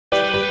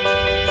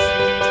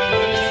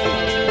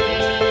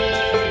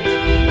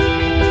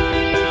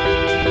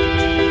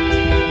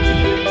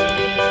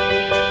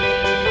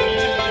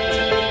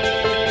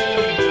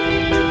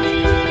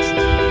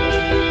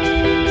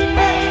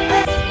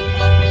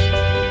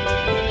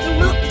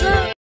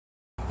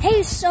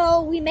Okay,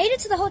 so we made it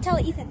to the hotel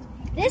at Ethan.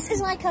 This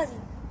is my cousin.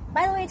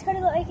 By the way, it's Cody,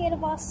 aka the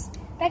boss.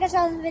 Back us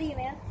out in the video,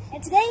 man.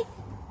 And today,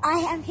 I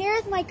am here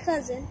with my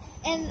cousin,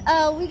 and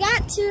we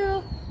got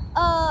to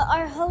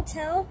our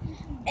hotel,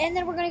 and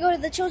then we're gonna go to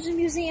the Children's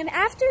Museum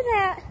after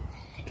that.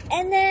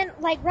 And then,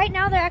 like, right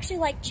now, they're actually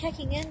like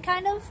checking in,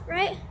 kind of,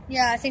 right?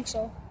 Yeah, I think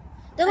so.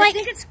 They're like,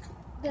 I think it's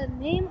the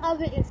name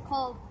of it is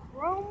called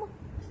Chrome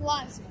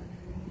Plaza.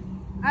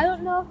 I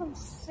don't know if I'm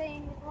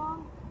saying it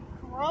wrong.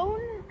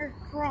 Crone or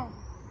Chrome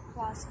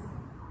Plaza.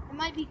 It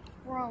might be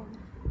Chrome.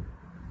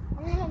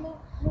 I'm gonna move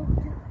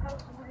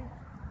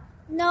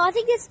no, I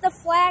think it's the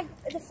flag.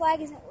 The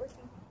flag isn't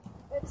working.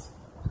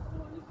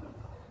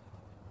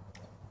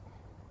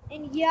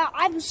 And yeah,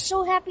 I'm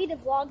so happy to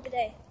vlog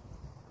today.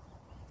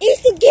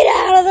 Ethan, get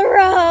out of the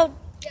road!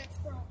 Yeah, it's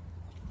Chrome.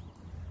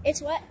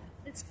 It's what?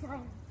 It's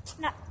Chrome.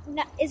 Not,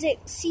 is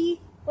it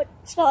C? What?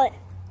 Spell it.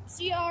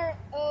 C-R-O-W-N-E.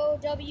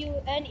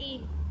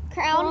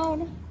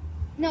 Crown?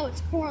 No,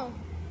 it's Chrome.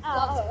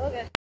 Oh,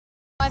 okay.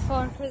 My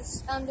phone,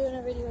 because I'm doing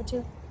a video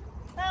too.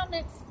 Found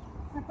it.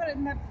 I put it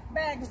in my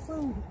bag of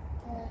food.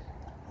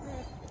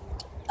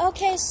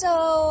 Okay,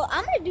 so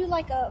I'm gonna do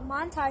like a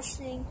montage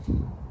thing.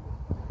 I'm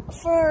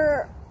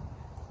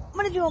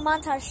gonna do a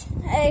montage.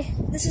 Hey,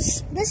 this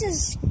is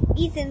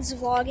Ethan's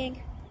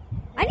vlogging.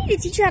 I need to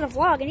teach you how to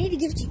vlog. I need to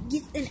get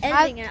an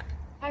editing app,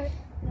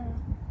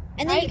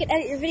 and then you can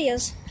edit your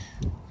videos.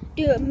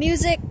 Do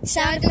music,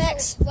 sound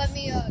effects. Let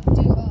me do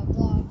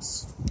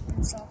vlogs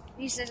and stuff.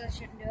 He says I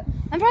shouldn't do it.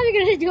 I'm probably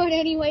gonna do it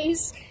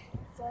anyways.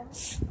 So.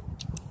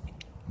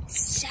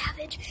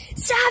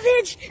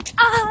 Savage!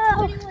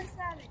 Oh! 21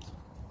 Savage.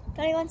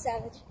 21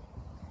 Savage.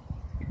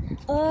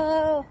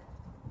 Oh.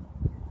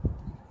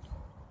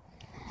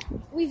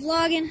 We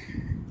vlogging.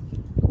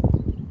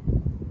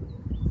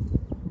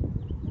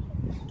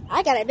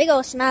 I got a big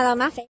old smile on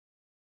my face.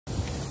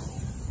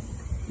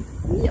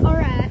 We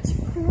are at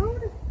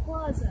Chrome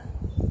Plaza,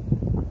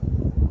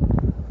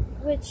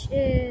 which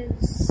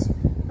is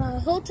a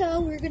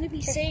hotel we're going to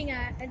be staying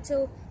at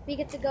until we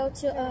get to go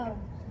to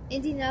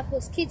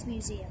Indianapolis Kids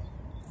Museum.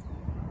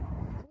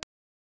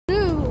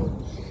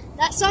 Ooh,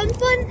 that sounds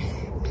fun?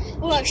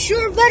 Well, it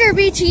sure better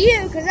be to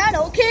you, because I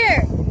don't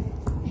care.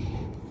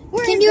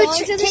 Can you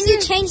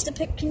change the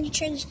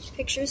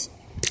pictures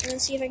and then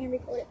see if I can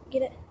record it?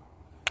 Get it?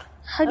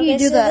 How do you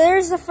do so that?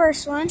 There's the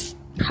first one.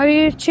 How do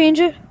you change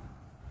it?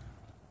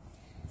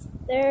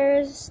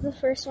 There's the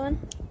first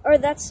one, or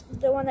that's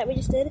the one that we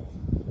just did.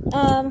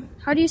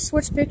 How do you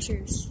switch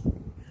pictures?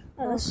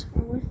 Oh, that's the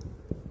wrong one.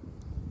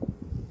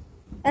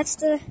 That's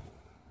the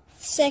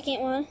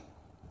second one.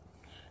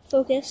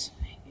 Focus.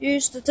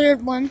 Here's the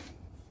third one.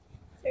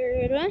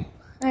 Third one.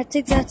 I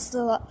think that's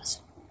the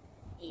last.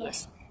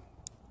 Yes.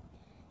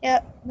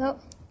 Yeah,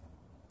 nope.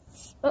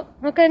 Oh,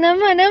 okay, never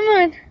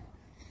mind.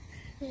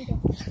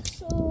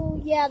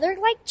 So, yeah, they're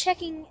like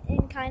checking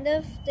in kind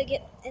of to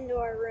get into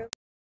our room.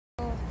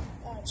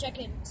 Check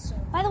in. So.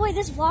 By the way,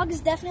 this vlog is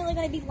definitely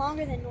going to be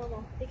longer than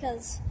normal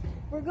because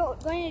we're going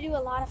to do a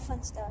lot of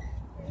fun stuff.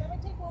 Let me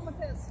take one with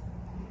this.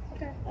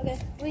 Okay.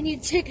 We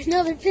need to take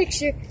another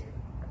picture.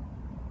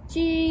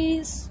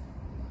 Cheese.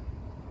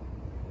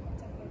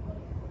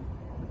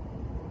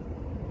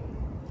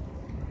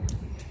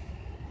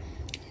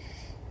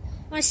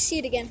 I want to see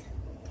it again.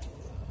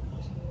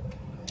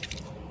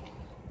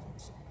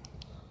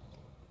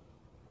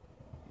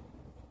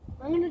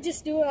 I'm going to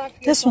just do it after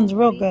This one's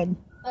real good.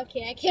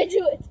 Okay, I can't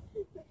do it.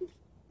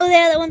 Oh,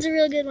 yeah, that one's a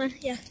real good one.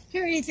 Yeah.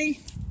 Here, Ethan.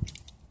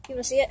 You want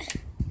to see it?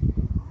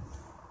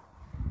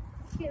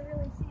 Can't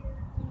really see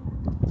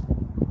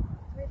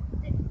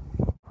it.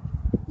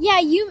 Yeah,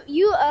 you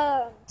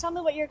tell me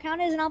what your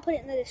account is and I'll put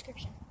it in the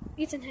description.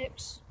 Ethan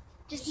Hicks.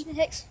 Just Ethan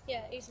Hicks?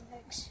 Yeah, Ethan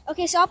Hicks.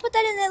 Okay, so I'll put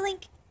that in the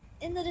link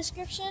in the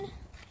description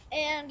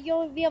and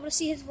you'll be able to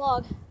see his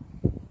vlog.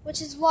 Which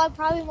his vlog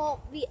probably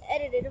won't be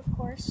edited, of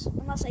course,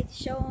 unless I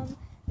show him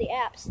the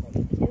apps that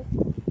you can do.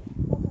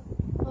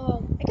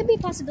 It could be a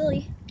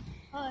possibility.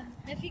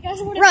 If you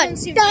guys want to Run! come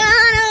see Run!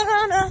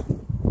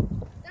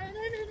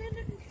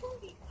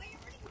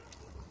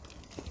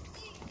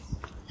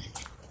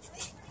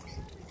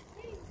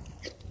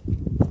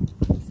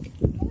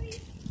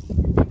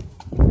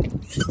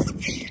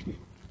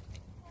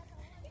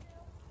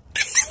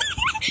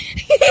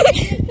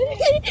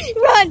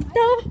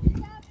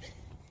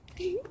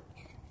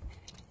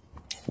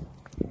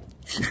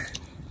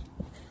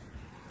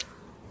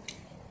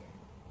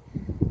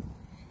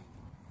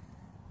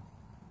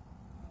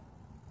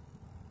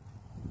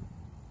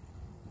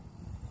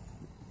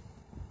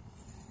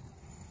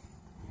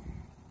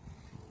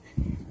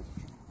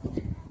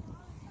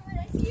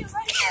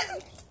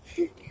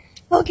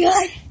 Oh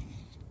God!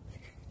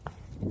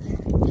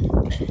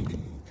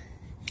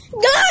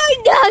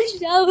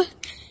 No!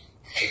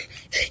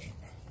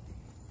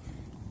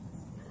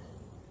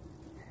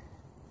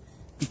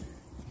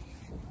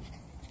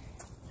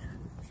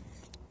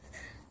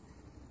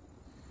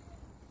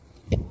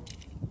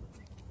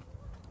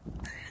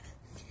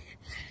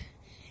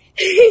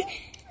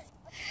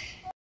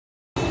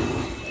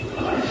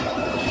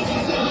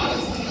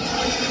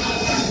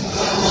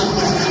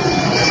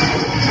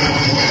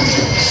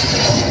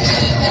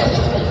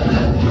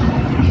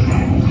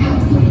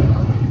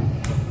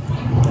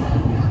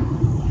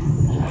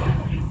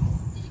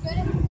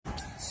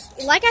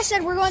 like I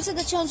said, we're going to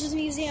the Children's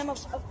Museum,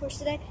 of course,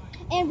 today.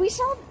 And we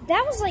saw,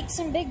 that was like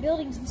some big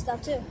buildings and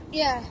stuff, too.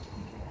 Yeah.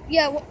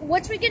 Yeah,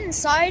 once we get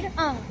inside,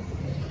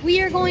 we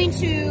are going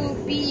to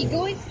be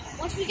going,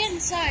 once we get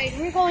inside,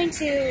 we're going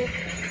to,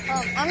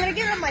 I'm going to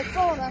get on my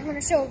phone, I'm going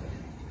to show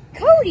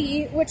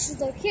Cody, which is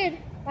the kid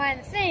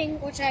behind the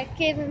thing, which I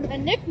gave him a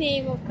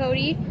nickname of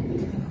Cody.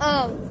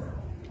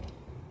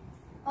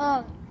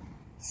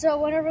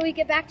 So whenever we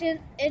get back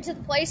into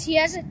the place, he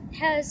has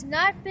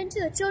not been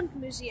to the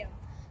Children's Museum.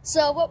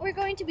 So what we're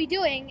going to be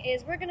doing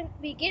is we're going to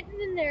be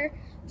getting in there,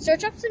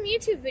 search up some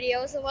YouTube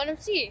videos and let him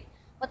see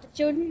what the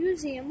Children's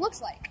Museum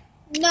looks like.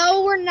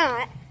 No, we're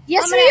not.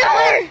 Yes, we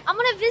are! I'm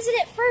going to visit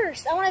it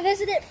first. I want to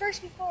visit it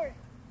first before.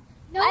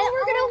 No,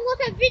 we're going to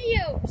look at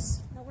videos.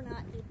 No, we're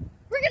not.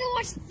 We're going to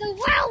watch the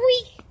Wow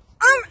Week.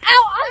 I'm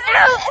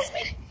out.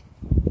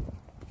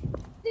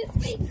 This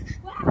week.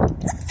 Wow.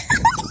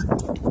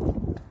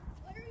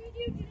 Whatever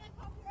you do not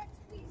copyright us,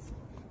 please.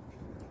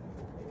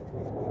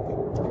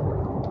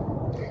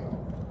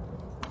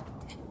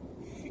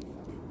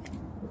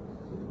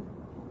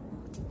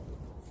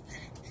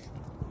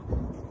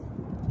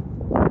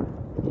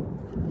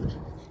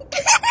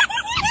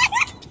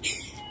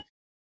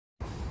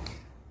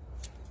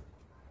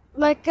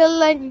 Like a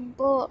lightning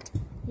bolt,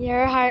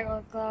 your heart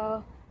will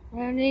glow,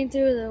 running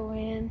through the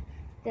wind.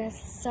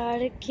 Just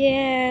start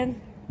again.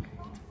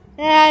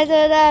 Da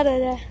da da da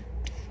da.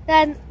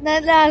 Da da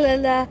da da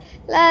da.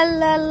 La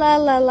la la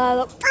la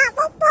la.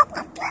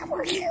 No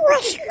more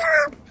cameras.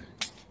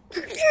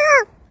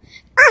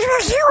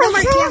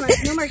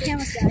 No more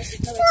cameras, guys.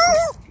 No more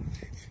cameras.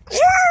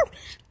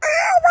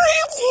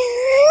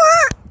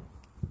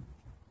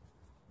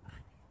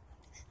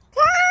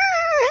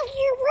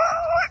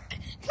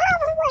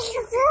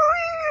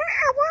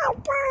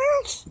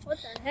 What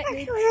the heck,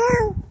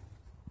 dude?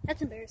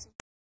 That's embarrassing.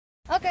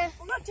 Okay.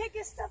 We're going to take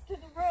this stuff to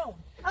the room.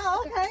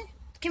 Oh, okay.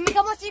 Can we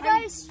come with you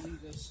guys?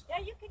 Yeah,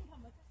 you can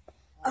come with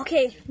us.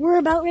 Okay, we're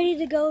about ready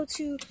to go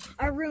to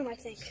our room, I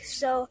think.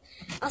 So,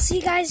 I'll see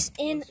you guys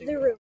in the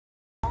room.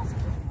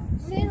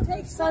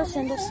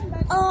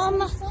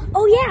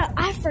 Oh yeah,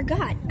 I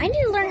forgot. I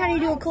need to learn how to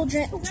do a cool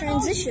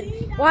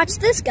transition. Watch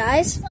this,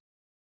 guys.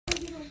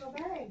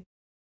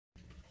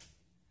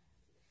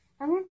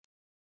 Oh,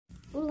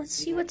 let's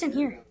see what's in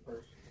here.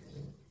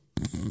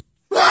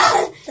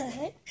 What the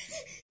heck?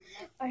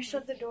 I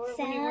shut the door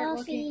when you weren't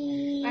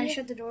looking. I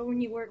shut the door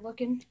when you weren't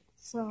looking.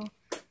 So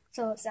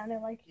it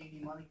sounded like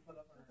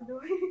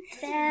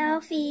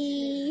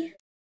Selfie.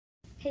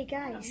 Hey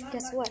guys,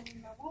 guess what?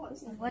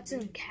 What's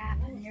in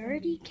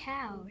Nerdy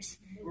Cow's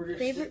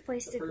favorite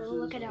place to go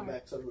look at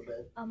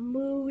a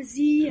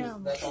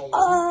museum? Where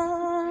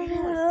are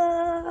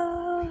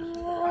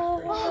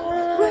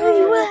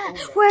you at?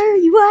 Where are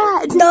you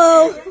at?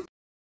 No.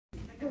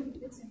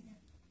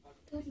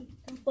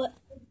 What?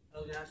 I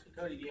was going to ask you,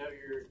 Cody, do you have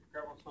your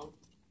grandma's phone?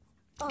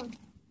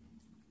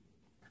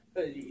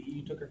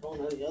 You took her phone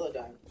the other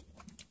time.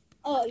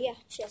 Oh yeah,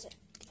 she has it.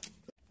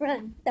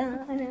 Run.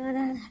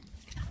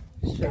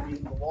 Said you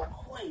can walk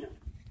away.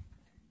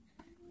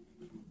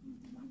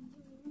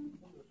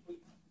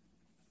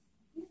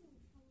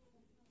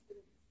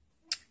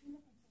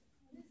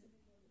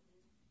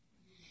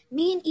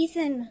 Me and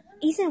Ethan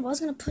was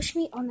gonna push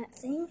me on that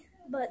thing,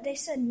 but they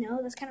said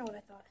no. That's kind of what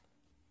I thought.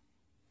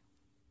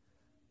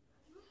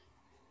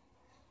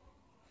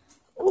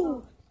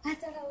 Ooh, I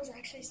thought I was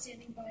actually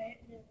standing by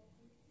it.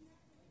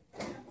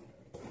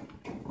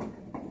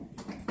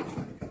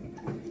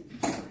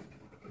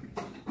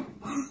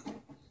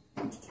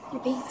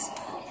 Your beaks.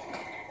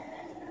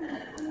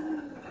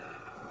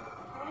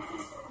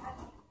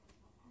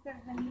 What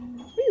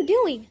are you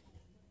doing?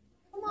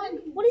 Come on.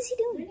 What is he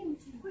doing?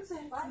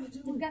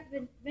 We've got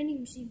vending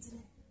machines in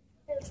it.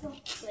 Hey, let's go.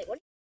 Wait, what?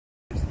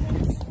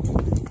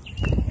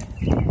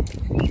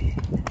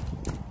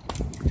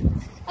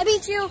 I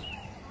beat you.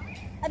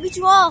 I beat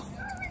you all.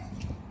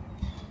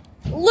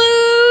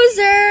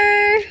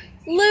 Loser!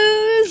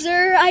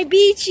 Loser! I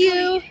beat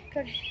you!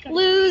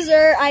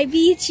 Loser! I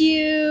beat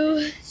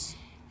you!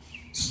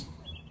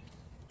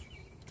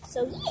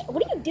 So, yeah,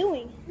 what are you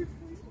doing?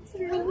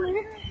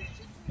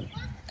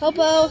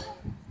 Popo!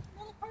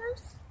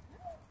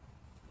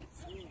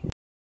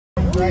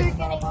 We're getting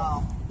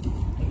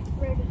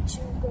ready to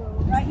go.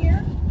 Right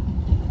here?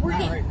 We're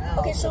getting, right now.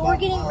 okay, so we're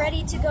getting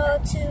ready to go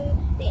to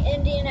the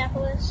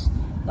Indianapolis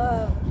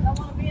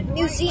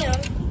museum,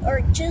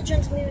 or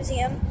Children's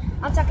Museum.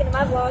 I'm talking to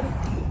my vlog.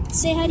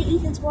 Say hi to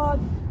Ethan's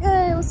vlog.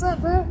 Hey, what's up,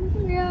 bro?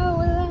 Yeah,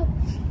 what up?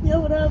 Yeah,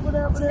 what up, what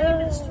up, what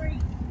up?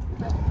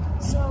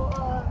 So,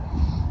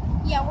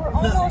 yeah, we're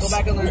almost, Go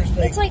back on the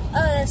interstate. it's like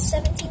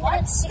 17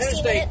 minutes, 16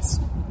 Interstate. minutes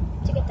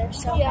to get there.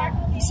 So,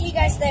 Yeah. see you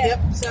guys there. Yep,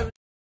 7.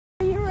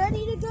 Are you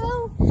ready to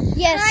go?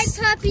 Yes.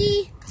 Hi,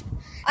 puppy.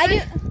 I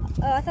do.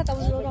 I thought that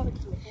was real dog.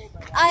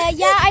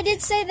 Yeah, I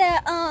did say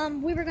that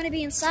we were going to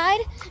be inside,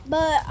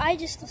 but I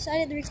just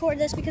decided to record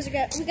this because we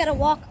got to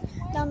walk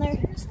down there.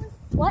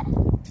 What?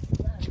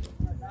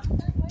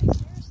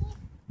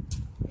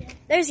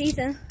 There's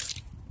Ethan.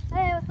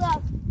 Hey, what's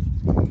up?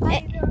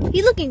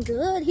 He looking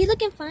good. He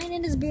looking fine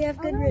in his BF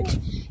Goodrich.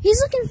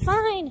 He's looking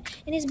fine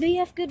in his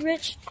BF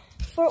Goodrich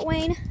Fort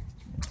Wayne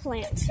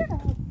plant.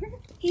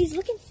 He's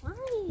looking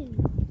fine.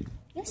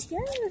 Yes,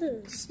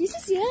 yes. Yes,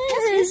 yes,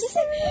 yes.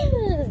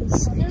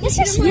 Yes, yes,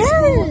 yes. Yes,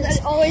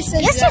 That always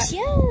says yes, that. yes,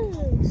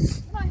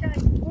 yes. Come on,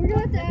 guys. We're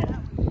doing that.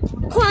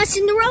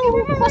 Crossing the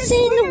road,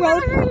 crossing the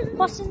road,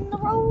 crossing the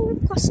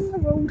road, crossing the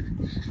road.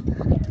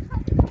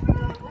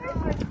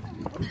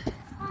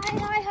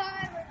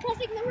 Hi. We're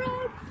crossing the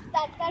road.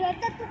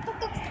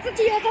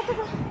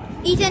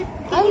 Ethan,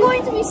 I'm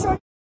going to be short.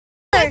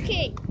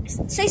 Okay.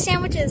 say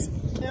sandwiches.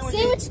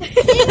 Sandwiches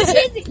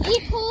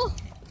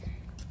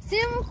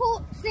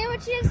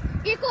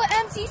equal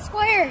MC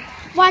square.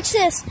 Watch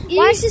this.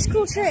 Watch this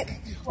cool trick.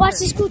 Watch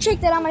this cool trick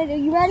that I'm gonna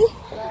do. You ready?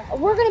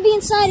 We're gonna be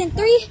inside in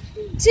 3,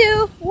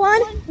 2,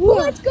 1.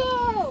 Let's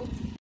go.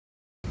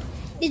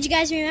 Did you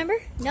guys remember?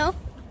 No?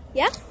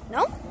 Yeah?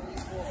 No?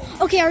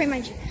 Okay, I'll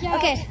remind you. Yeah,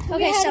 Okay,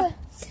 so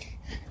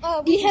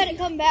we had to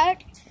come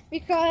back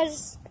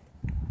because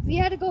we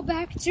had to go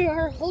back to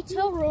our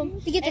hotel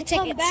room to get the and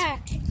tickets. come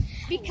back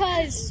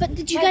because. But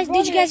did you my guys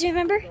brother-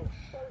 remember?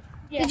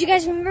 Yeah. Did you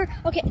guys remember?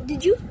 Okay,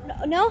 did you?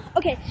 No?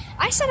 Okay,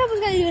 I said I was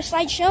gonna do a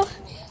slideshow,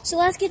 so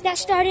let's get that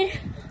started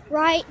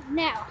right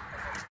now.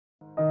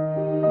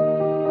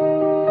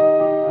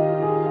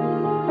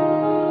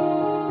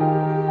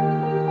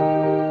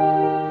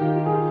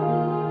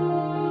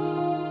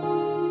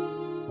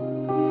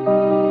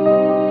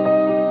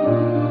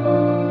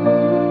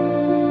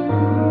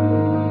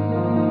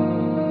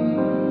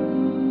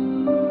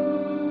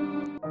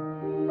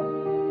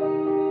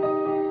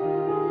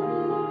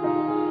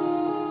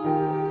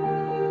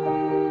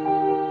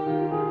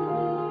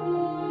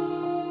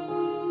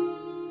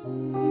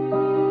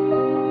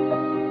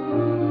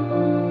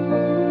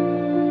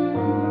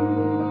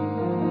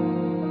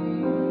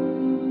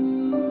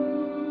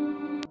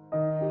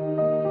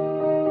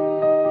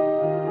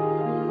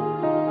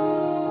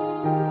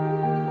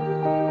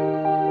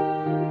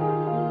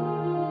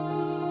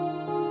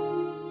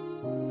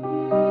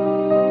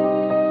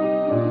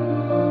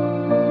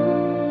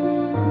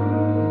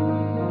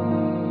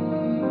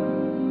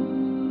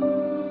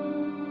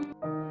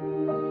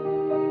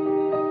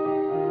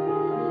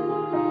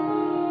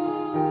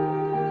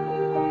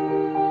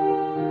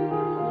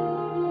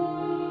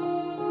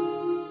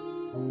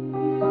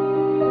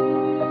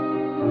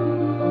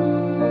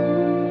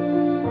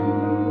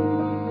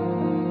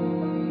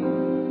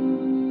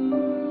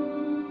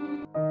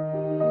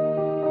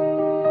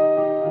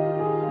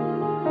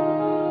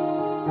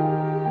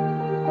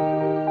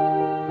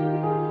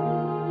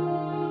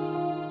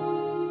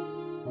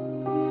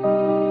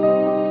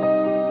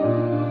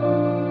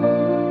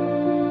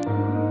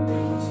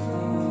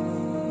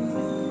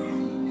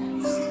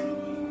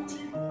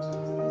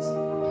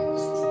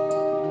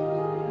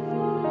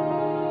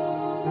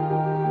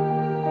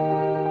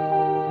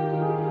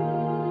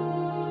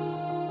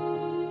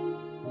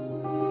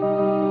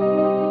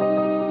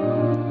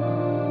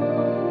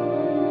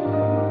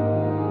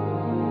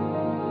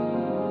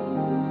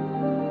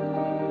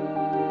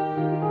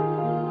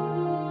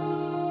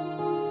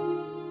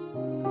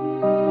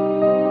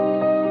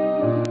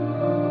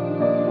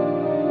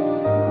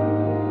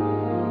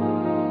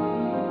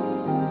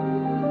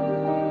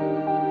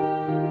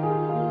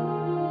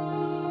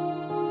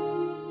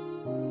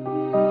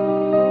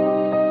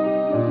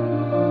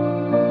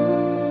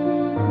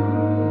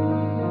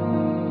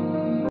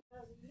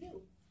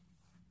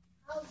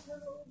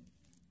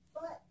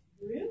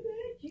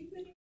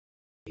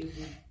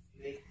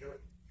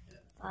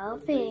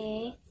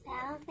 Selfie.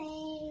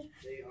 Selfie.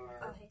 They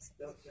are.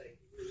 Don't say.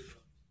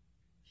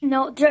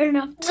 No, turn it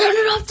off. Turn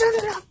it off. Turn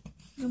it off.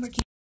 Number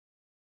 2.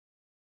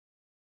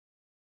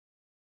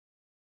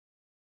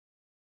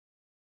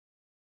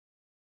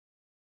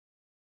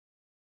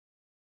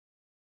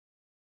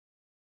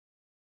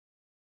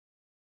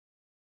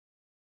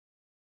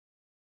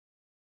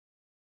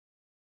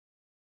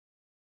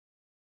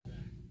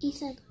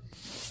 Ethan.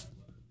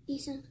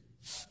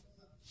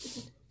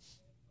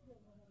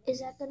 Is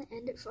that gonna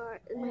end it for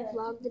my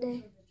vlog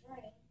today?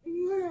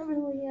 Not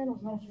really. I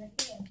don't know.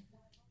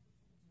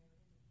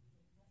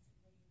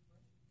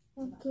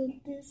 How could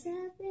this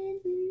happen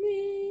to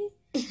me?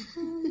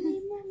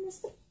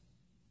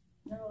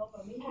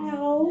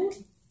 Ow.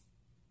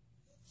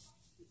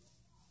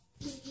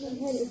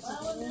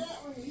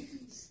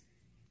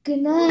 Good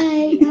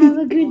night. Have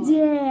a good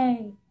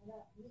day.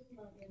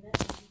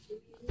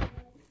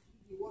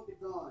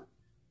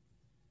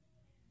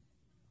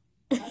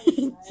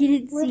 You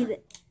didn't see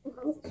that.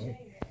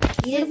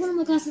 You didn't put on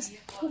my glasses.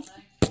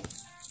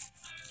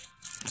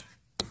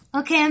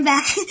 Okay, I'm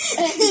back.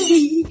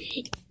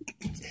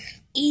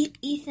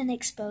 Ethan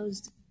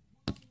exposed.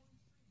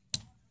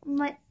 Am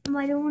I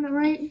doing it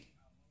right?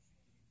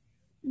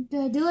 Did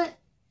I do it?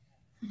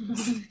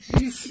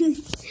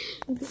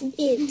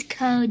 It's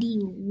Cody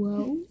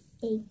Woe,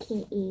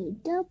 aka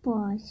the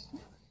boss,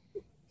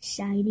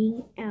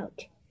 signing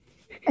out.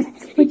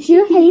 Put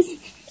your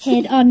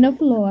head on the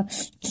floor.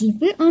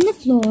 Keep it on the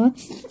floor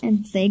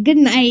and say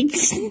goodnight.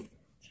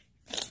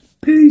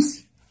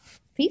 Peace.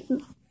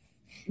 Pieces.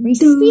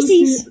 Reese's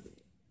Pieces.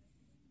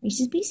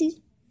 Reese's Pieces.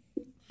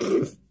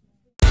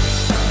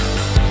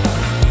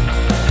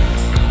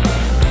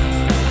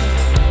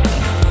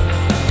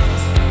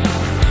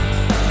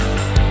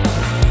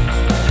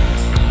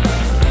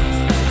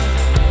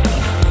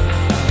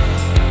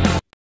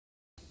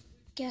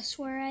 Guess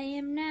where I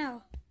am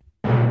now?